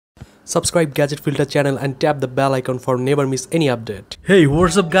Subscribe Gadget Filter channel and tap the bell icon for never miss any update. Hey,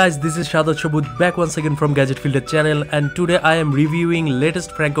 what's up guys, this is Shadot Shabut back once again from Gadget Filter channel, and today I am reviewing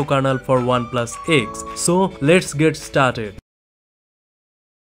latest Franco Kernel for OnePlus X. So let's get started.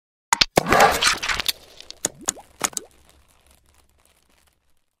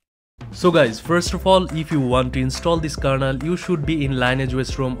 So guys, first of all, if you want to install this kernel, you should be in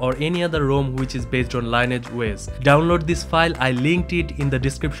lineageos ROM or any other ROM which is based on lineageos. Download this file, I linked it in the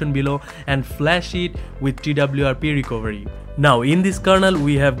description below, and flash it with TWRP recovery. Now in this kernel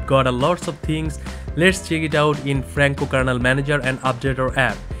we have got a lots of things. Let's check it out in Franco Kernel Manager and Updater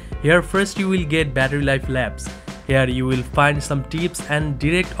app. Here first you will get battery life labs. Here you will find some tips and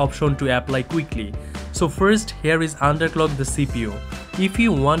direct option to apply quickly. So first, here is underclock the CPU. If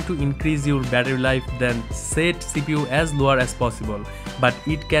you want to increase your battery life, then set CPU as lower as possible, but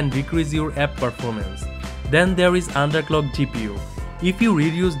it can decrease your app performance. Then there is underclock GPU. If you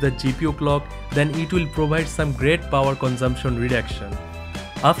reduce the GPU clock, then it will provide some great power consumption reduction.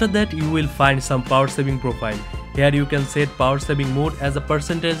 After that, you will find some power saving profile. Here you can set power saving mode as a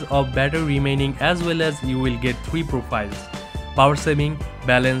percentage of battery remaining, as well as you will get 3 profiles: power saving,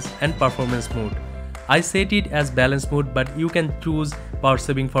 balance and performance mode. I set it as balance mode, but you can choose power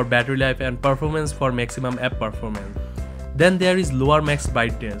saving for battery life and performance for maximum app performance. Then there is lower max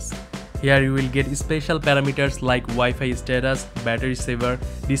brightness. Here you will get special parameters like Wi-Fi status, battery saver,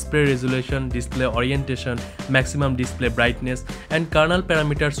 display resolution, display orientation, maximum display brightness, and kernel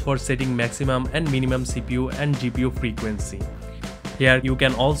parameters for setting maximum and minimum CPU and GPU frequency. Here you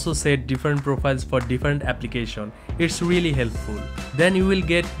can also set different profiles for different application. It's really helpful. Then you will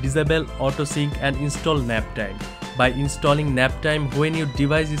get disable auto sync and install nap time. By installing nap time, when your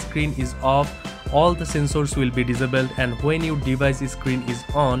device screen is off, all the sensors will be disabled, and when your device screen is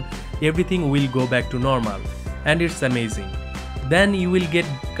on, everything will go back to normal, and it's amazing. Then you will get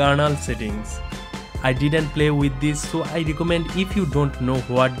kernel settings. I didn't play with this, so I recommend if you don't know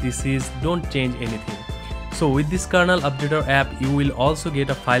what this is, don't change anything. So with this kernel updater app, you will also get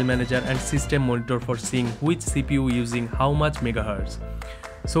a file manager and system monitor for seeing which CPU using how much megahertz.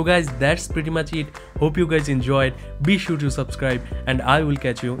 So guys, that's pretty much it. Hope you guys enjoyed. Be sure to subscribe, and I will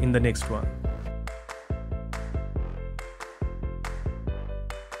catch you in the next one.